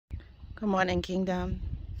Good morning, Kingdom.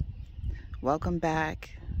 Welcome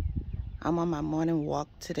back. I'm on my morning walk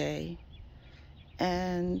today,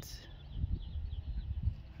 and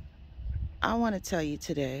I want to tell you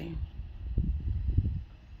today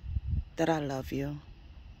that I love you.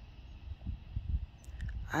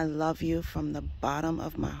 I love you from the bottom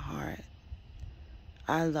of my heart.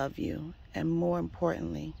 I love you, and more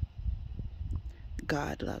importantly,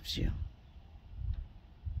 God loves you.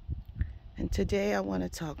 And today I want to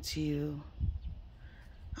talk to you.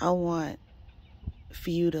 I want for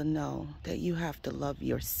you to know that you have to love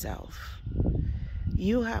yourself.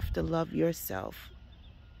 You have to love yourself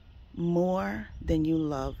more than you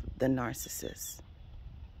love the narcissist.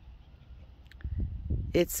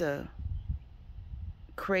 It's a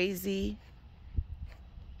crazy,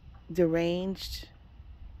 deranged,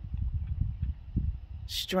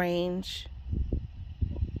 strange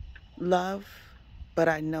love, but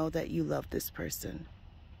I know that you love this person.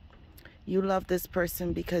 You love this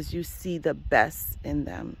person because you see the best in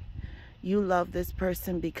them. You love this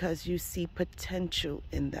person because you see potential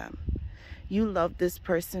in them. You love this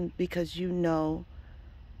person because you know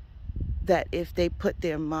that if they put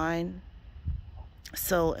their mind,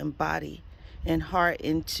 soul, and body and heart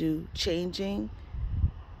into changing,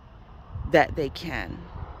 that they can.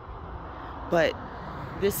 But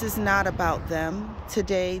this is not about them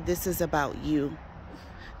today. This is about you.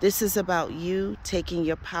 This is about you taking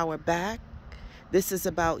your power back. This is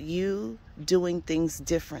about you doing things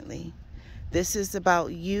differently. This is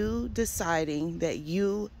about you deciding that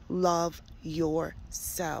you love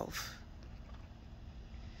yourself.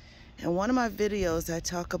 In one of my videos, I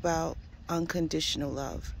talk about unconditional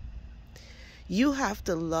love. You have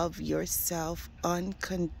to love yourself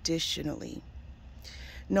unconditionally,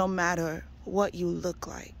 no matter what you look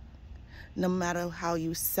like, no matter how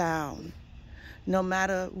you sound, no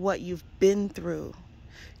matter what you've been through.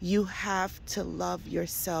 You have to love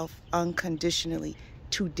yourself unconditionally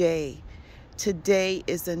today. Today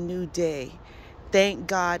is a new day. Thank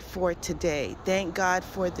God for today. Thank God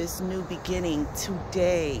for this new beginning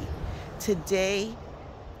today. Today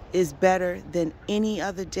is better than any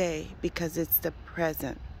other day because it's the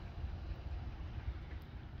present.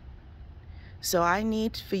 So I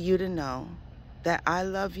need for you to know that I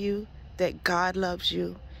love you, that God loves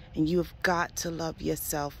you, and you've got to love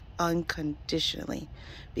yourself unconditionally.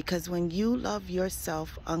 Because when you love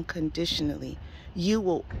yourself unconditionally, you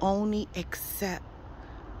will only accept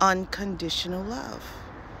unconditional love.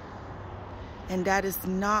 And that is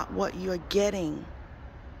not what you're getting.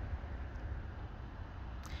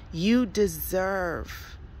 You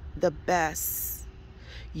deserve the best.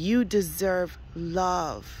 You deserve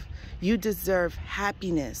love. You deserve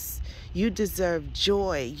happiness. You deserve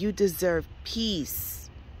joy. You deserve peace.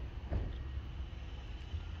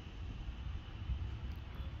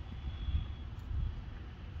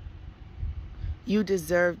 You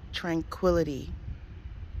deserve tranquility.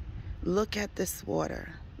 Look at this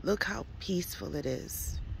water. Look how peaceful it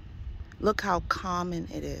is. Look how calming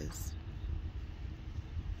it is.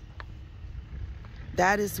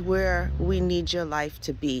 That is where we need your life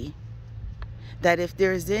to be. That if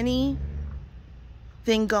there's anything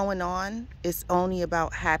going on, it's only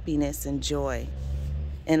about happiness and joy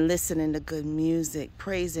and listening to good music,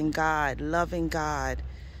 praising God, loving God,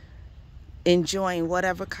 enjoying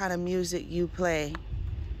whatever kind of music you play,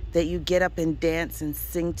 that you get up and dance and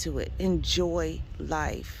sing to it. Enjoy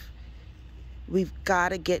life. We've got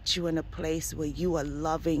to get you in a place where you are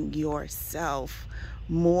loving yourself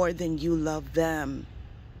more than you love them.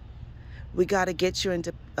 We got to get you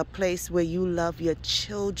into a place where you love your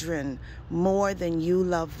children more than you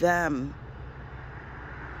love them.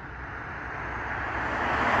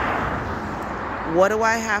 What do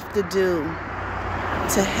I have to do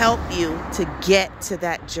to help you to get to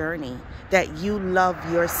that journey, that you love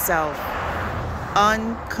yourself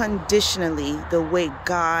unconditionally the way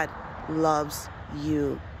God loves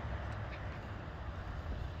you?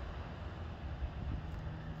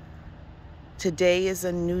 Today is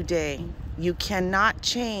a new day. You cannot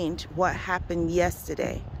change what happened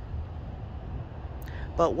yesterday.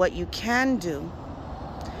 But what you can do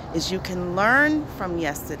is you can learn from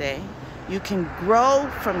yesterday. You can grow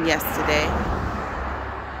from yesterday.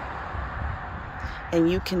 And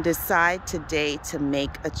you can decide today to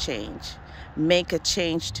make a change. Make a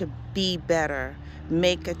change to be better.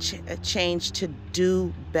 Make a change to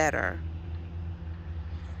do better.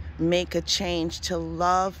 Make a change to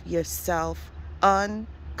love yourself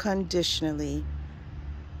unconditionally.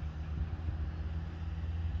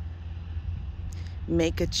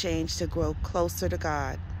 Make a change to grow closer to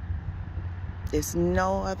God. There's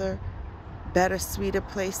no other better, sweeter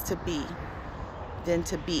place to be than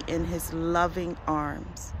to be in his loving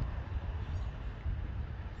arms.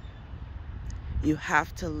 You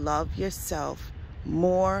have to love yourself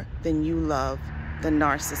more than you love the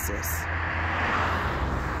narcissist,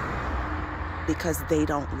 because they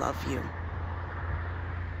don't love you.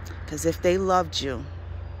 Because if they loved you,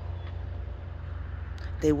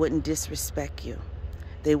 they wouldn't disrespect you.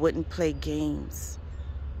 They wouldn't play games.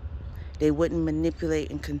 They wouldn't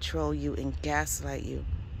manipulate and control you and gaslight you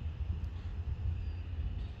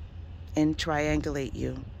and triangulate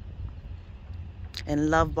you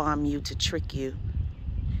and love bomb you to trick you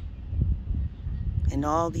and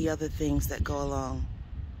all the other things that go along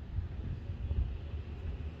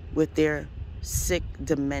with their sick,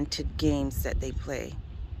 demented games that they play.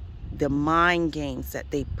 The mind games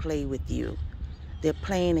that they play with you. They're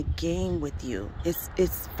playing a game with you.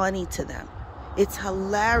 It's funny to them. It's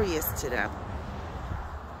hilarious to them.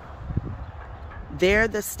 They're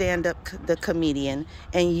the stand-up, the comedian,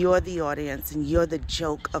 and you're the audience, and you're the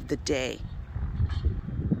joke of the day.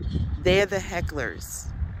 They're the hecklers.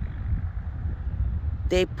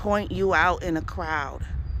 They point you out in a crowd,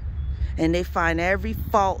 and they find every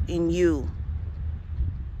fault in you.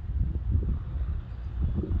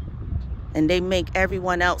 And they make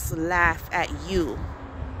everyone else laugh at you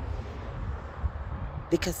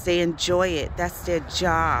because they enjoy it. That's their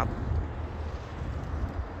job.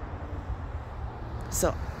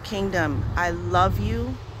 So, Kingdom, I love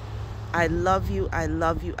you. I love you. I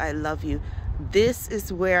love you. I love you. This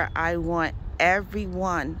is where I want every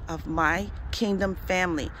one of my Kingdom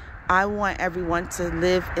family. I want everyone to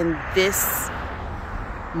live in this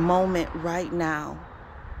moment right now.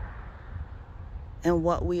 And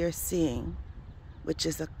what we are seeing, which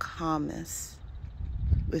is a calmness,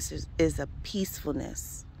 which is a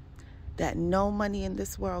peacefulness that no money in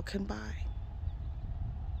this world can buy.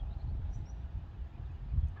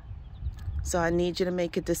 So I need you to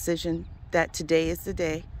make a decision that today is the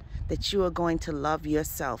day that you are going to love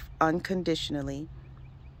yourself unconditionally,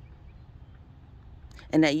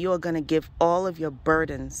 and that you are going to give all of your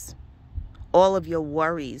burdens, all of your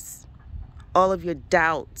worries, all of your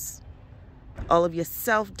doubts, all of your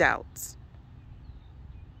self-doubts,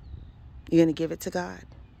 you're going to give it to God.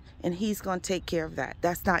 And he's going to take care of that.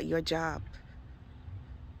 That's not your job.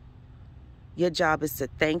 Your job is to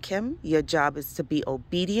thank him. Your job is to be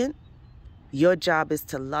obedient. Your job is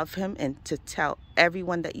to love him and to tell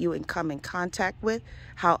everyone that you come in contact with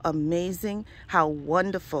how amazing, how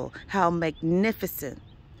wonderful, how magnificent,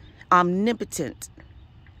 omnipotent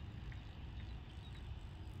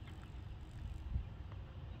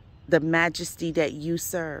the majesty that you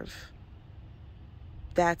serve.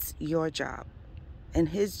 That's your job. And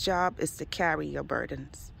his job is to carry your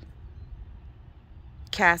burdens.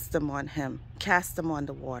 Cast them on him. Cast them on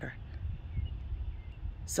the water.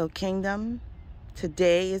 So, Kingdom,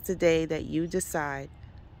 today is the day that you decide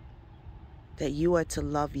that you are to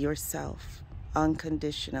love yourself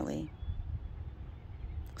unconditionally.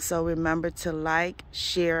 So remember to like,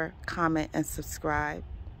 share, comment, and subscribe.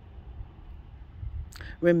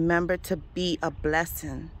 Remember to be a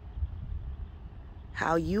blessing.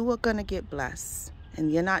 How you are going to get blessed. And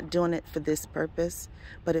you're not doing it for this purpose,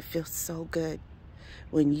 but it feels so good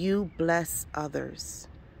when you bless others.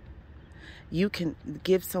 You can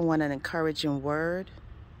give someone an encouraging word.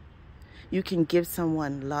 You can give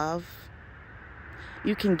someone love.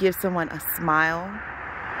 You can give someone a smile.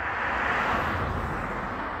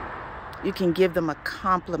 You can give them a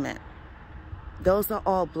compliment. Those are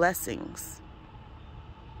all blessings.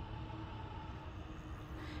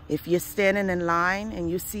 If you're standing in line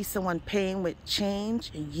and you see someone paying with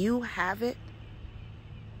change and you have it,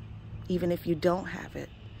 even if you don't have it,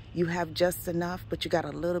 you have just enough, but you got a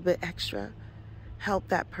little bit extra, help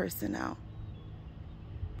that person out.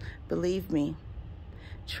 Believe me,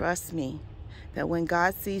 trust me, that when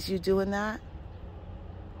God sees you doing that,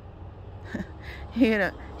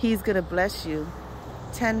 he's going to bless you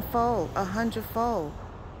tenfold, 100-fold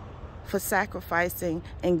for sacrificing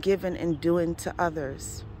and giving and doing to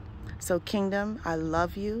others. So, Kingdom, I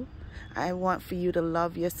love you. I want for you to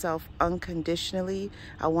love yourself unconditionally.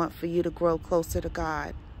 I want for you to grow closer to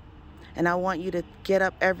God. And I want you to get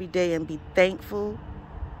up every day and be thankful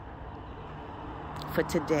for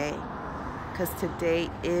today, because today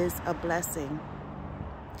is a blessing.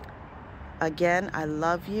 Again, I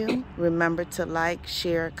love you. Remember to like,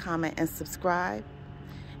 share, comment, and subscribe.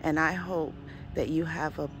 And I hope that you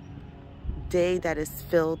have a day that is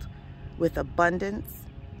filled with abundance,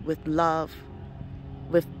 with love,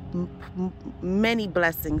 with many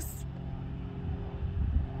blessings,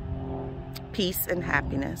 peace and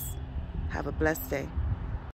happiness. Have a blessed day.